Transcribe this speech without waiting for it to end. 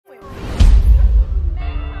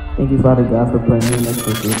Thank you, Father God, for putting me in this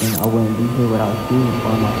position. I wouldn't be here without you and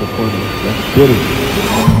all my supporters. Let's get it.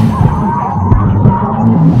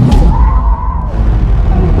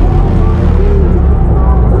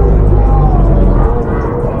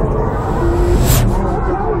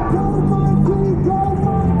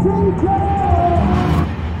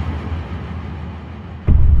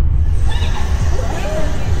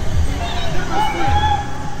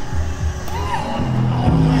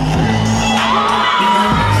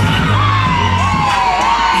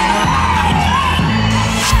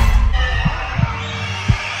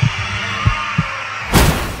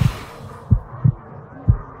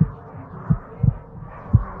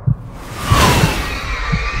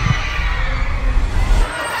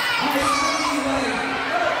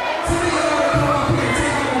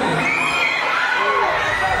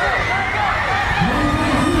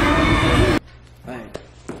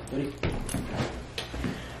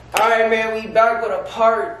 Alright, man, we back with a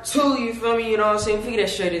part 2, you feel me? You know what I'm saying? If we get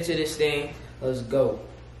straight into this thing, let's go.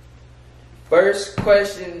 First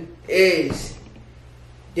question is,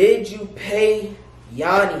 did you pay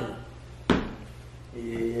Yanni?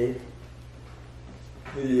 Yeah,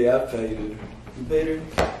 I paid her. You paid her?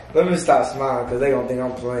 Let me stop smiling because they gonna think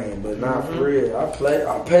I'm playing, but nah, for real.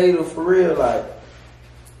 I paid her for real,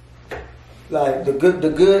 like the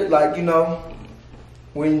good, like, you know,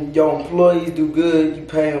 when your employees do good, you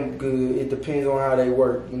pay them good. It depends on how they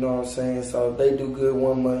work, you know what I'm saying? So if they do good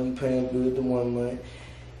one month, you pay them good the one month.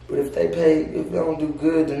 But if they don't do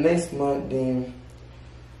good the next month, then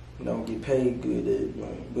you don't get paid good that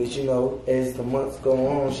month. But you know, as the months go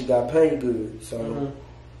on, she got paid good. So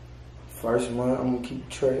first month, I'm gonna keep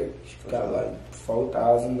track. She got like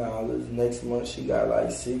 $4,000. Next month, she got like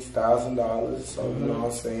 $6,000. So you know what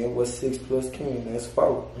I'm saying? What's 6 plus 10? That's 4.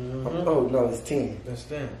 Oh no, it's 10. That's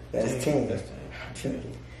 10. That's 10. That's 10.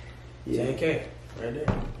 10. Yeah. 10K, right there.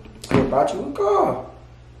 What about you a car?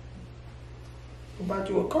 What about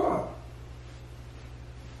you a car?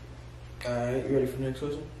 Alright, you ready for the next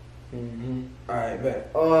question? Alright,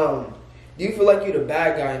 bet. Do you feel like you're the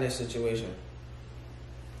bad guy in this situation?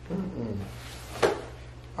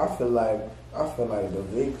 I feel like the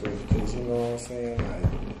victim, because you know what I'm saying,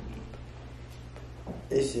 like,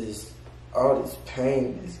 it's just all this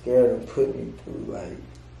pain this girl done put me through, like,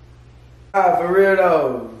 for real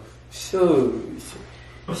though, shoot,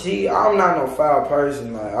 I'm not no foul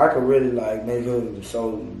person, like, I could really, like, make her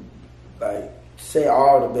so, like, say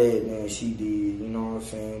all the bad things she did, you know what I'm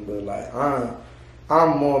saying, but, like,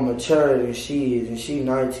 I'm more mature than she is, and she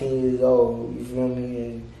 19 years old, you feel me,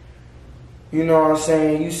 and you know what I'm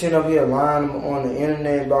saying? You sit up here lying on the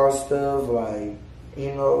internet about stuff, like,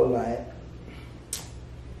 you know, like,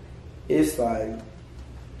 it's like,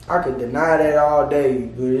 I could deny that all day,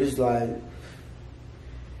 but it's like,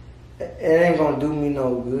 it ain't gonna do me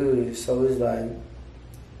no good. So it's like,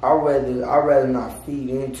 I'd rather not feed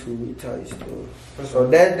into it type stuff. So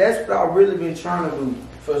that's what I've really been trying to do.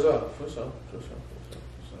 For sure.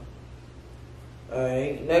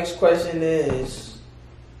 Alright, next question is,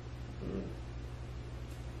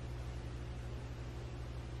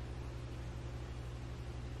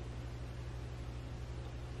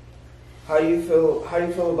 How you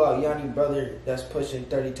feel about Yanni brother that's pushing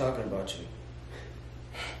 30 talking about you?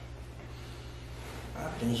 I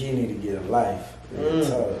think he need to get a life.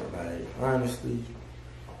 Like, honestly,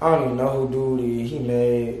 I don't even know who dude is. He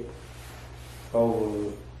mad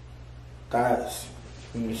over thoughts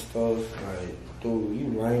and stuff. Like, dude, you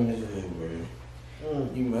lame as hell, bro.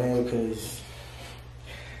 You mad because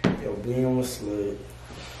your being was slut.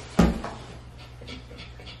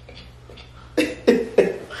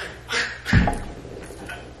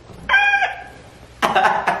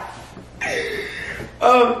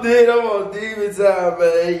 I'm on demon time,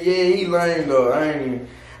 man. Yeah, he lame though. I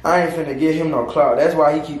ain't finna give him no clout. That's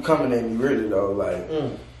why he keep coming at me, really though. Like,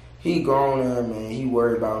 he grown there, man. He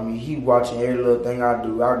worried about me. He watching every little thing I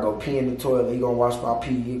do. I go pee in the toilet. He gonna watch my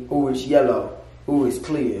pee. Ooh, it's yellow. Ooh, it's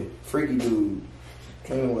clear. Freaky dude.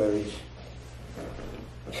 Anyways.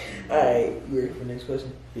 Alright, you ready for the next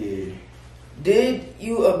question? Yeah. Did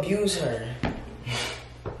you abuse her?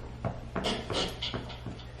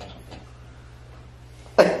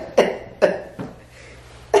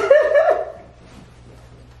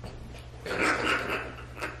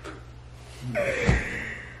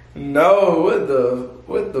 No,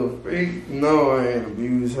 what the freak? No, I ain't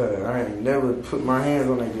abused her. I ain't never put my hands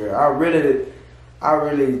on that girl. I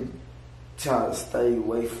really try to stay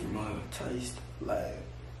away from her taste. Like,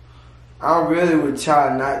 I really would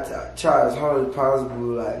try not to try as hard as possible.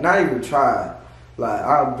 Like, not even try. Like,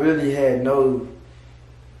 I really had no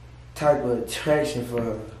type of attraction for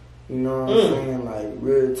her. You know what I'm saying? Like,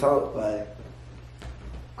 real talk. Like,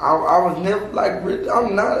 I was never, like,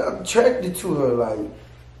 I'm not attracted to her. Like,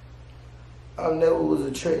 I never was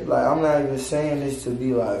attracted. Like, I'm not even saying this to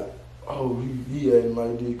be like, oh, he acting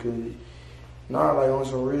like this. Cause, nah, like, on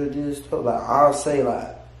some real deal stuff. Like, I'll say,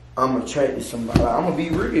 like, I'm attracted to somebody. Like, I'm gonna be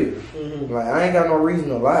real. Like, I ain't got no reason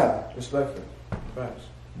to lie. Respectful. Facts.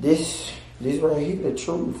 This right here, the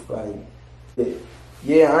truth. Like,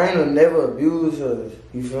 yeah, I ain't never abused her.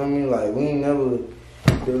 You feel me? Like, we ain't never.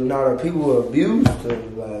 Now the people who abused her,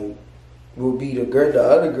 like, will be the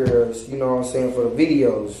other girls. You know what I'm saying, for the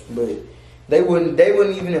videos, but they wouldn't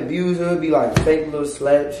even abuse her. It'd be like fake little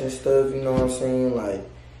slaps and stuff. You know what I'm saying? Like,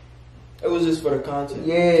 it was just for the content.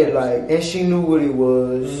 Yeah, like, and she knew what it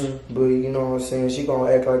was, but you know what I'm saying. She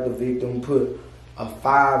gonna act like the victim. Put a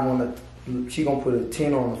 5 on the. She gonna put a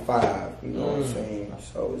 10 on the 5. You know what I'm saying?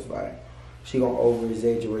 So it's like she gonna over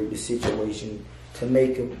exaggerate the situation to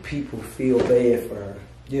make people feel bad for her.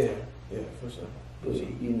 Yeah, for sure. But,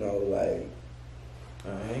 you know, like.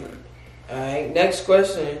 Alright. Next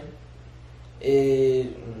question is.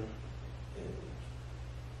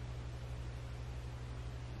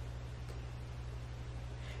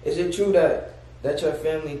 Is it true that your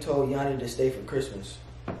family told Yanni to stay for Christmas?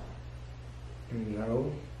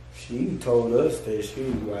 No. She told us that. She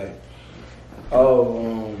was like,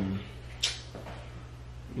 oh,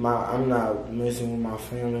 I'm not messing with my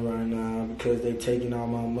family right now because they taking all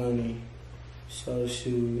my money. So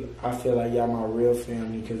shoot, I feel like y'all my real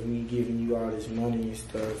family because we giving you all this money and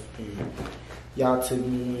stuff. And y'all took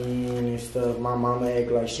me in and stuff. My mama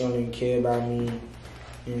act like she don't even care about me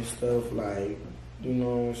and stuff. Like, you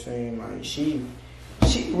know what I'm saying? Like, she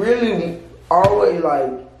really always,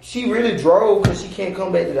 like, she really drove because she can't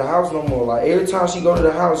come back to the house no more. Like, every time she go to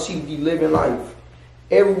the house, she be living life.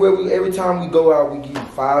 Every time we go out, we get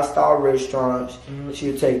 5-star restaurants.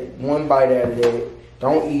 She'll take one bite out of that.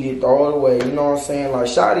 Don't eat it, throw it away. You know what I'm saying? Like,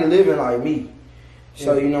 Shawty living like me.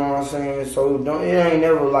 So, you know what I'm saying? So, it ain't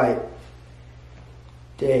never like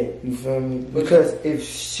that. You feel me? Because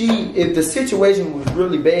if the situation was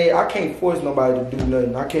really bad, I can't force nobody to do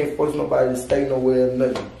nothing. I can't force nobody to stay nowhere or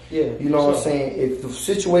nothing. Yeah. You know what I'm saying? If the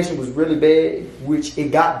situation was really bad, which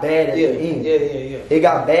it got bad at the end. Yeah. It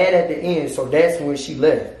got bad at the end, so that's when she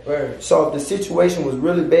left. Right. So if the situation was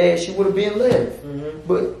really bad, she would have been left.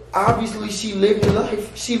 But obviously she living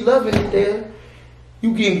life. She loving it there.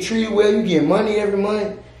 You getting treated well, you getting money every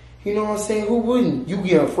month. You know what I'm saying? Who wouldn't? You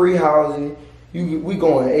getting free housing. We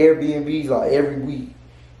going to Airbnbs like every week.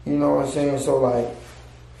 You know what I'm saying? So like,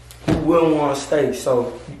 who wouldn't want to stay?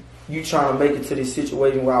 So you trying to make it to this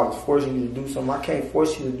situation where I was forcing you to do something. I can't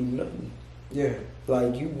force you to do nothing. Yeah.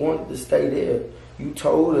 Like, you wanted to stay there. You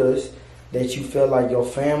told us that you felt like your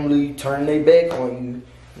family turned their back on you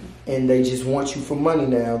and they just want you for money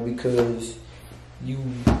now because you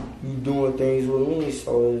doing things with me.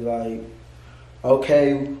 So it's like,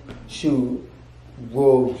 okay, shoot,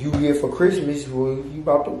 well, you here for Christmas, well, you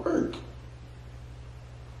about to work.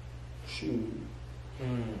 Shoot.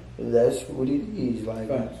 That's what it is. Like,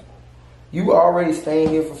 Facts. You already staying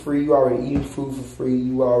here for free. You already eating food for free.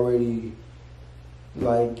 You already,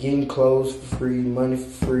 like, getting clothes for free, money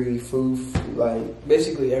for free, food for free, like,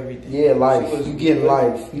 basically everything. Yeah, life. You getting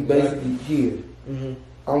life. You basically here.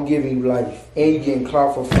 I'm giving you life, and you getting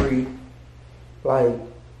clout for free. Like,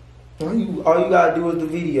 all you gotta do is the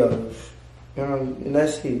videos, you know, and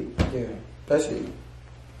that's it. Yeah, that's it.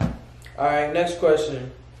 All right, next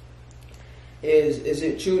question. Is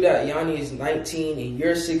it true that Yanni is 19 and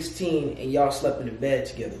you're 16 and y'all slept in the bed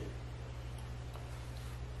together?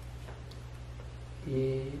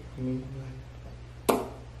 Yeah, I mean,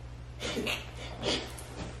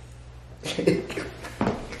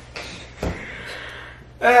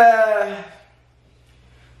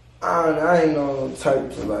 I ain't no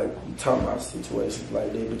type to like talk about situations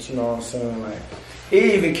like that, but you know what I'm saying, like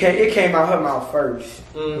it came out her mouth first.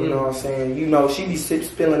 You know what I'm saying? You know, she be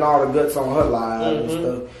spilling all the guts on her live and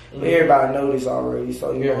stuff. But everybody know this already,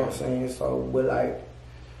 so you know what I'm saying? So, but like,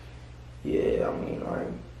 yeah, I mean, like,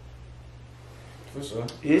 for sure.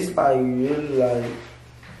 It's like really like,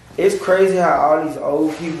 it's crazy how all these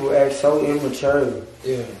old people act so immature.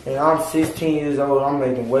 Yeah. And I'm 16 years old, I'm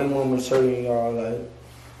making way more mature than y'all. Like,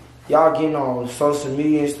 y'all getting on social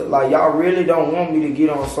media and stuff. Like, y'all really don't want me to get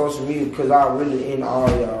on social media because I really in all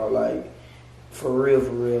y'all. Like, for real.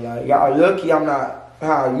 Like, y'all lucky I'm not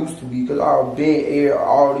how I used to be because I've been air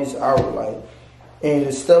all this hour. Like, and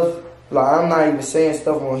the stuff, like, I'm not even saying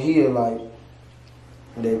stuff on here, like,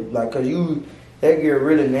 that, like, cause that girl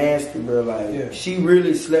really nasty, bro. Like, she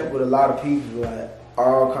really slept with a lot of people, like,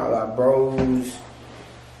 all kind of, like, bros,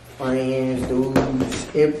 friends, dudes,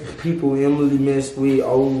 people Emily messed with,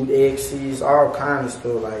 old exes, all kind of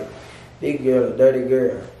stuff. Like, big girl, dirty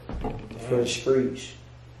girl for the streets.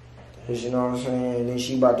 Cause you know what I'm saying? And then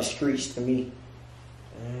she brought the streets to me.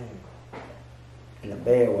 In a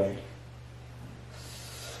bad way.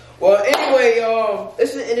 Well, anyway, y'all,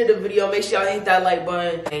 this is the end of the video. Make sure y'all hit that like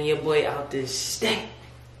button. And your boy out this state.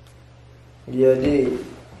 Yeah, I did.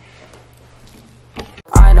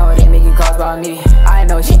 I know they making calls about me. I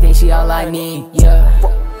know she thinks she all like me. Yeah.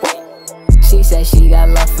 She said she got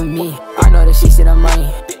love for me. I know that she said I'm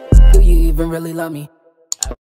money. Do you even really love me?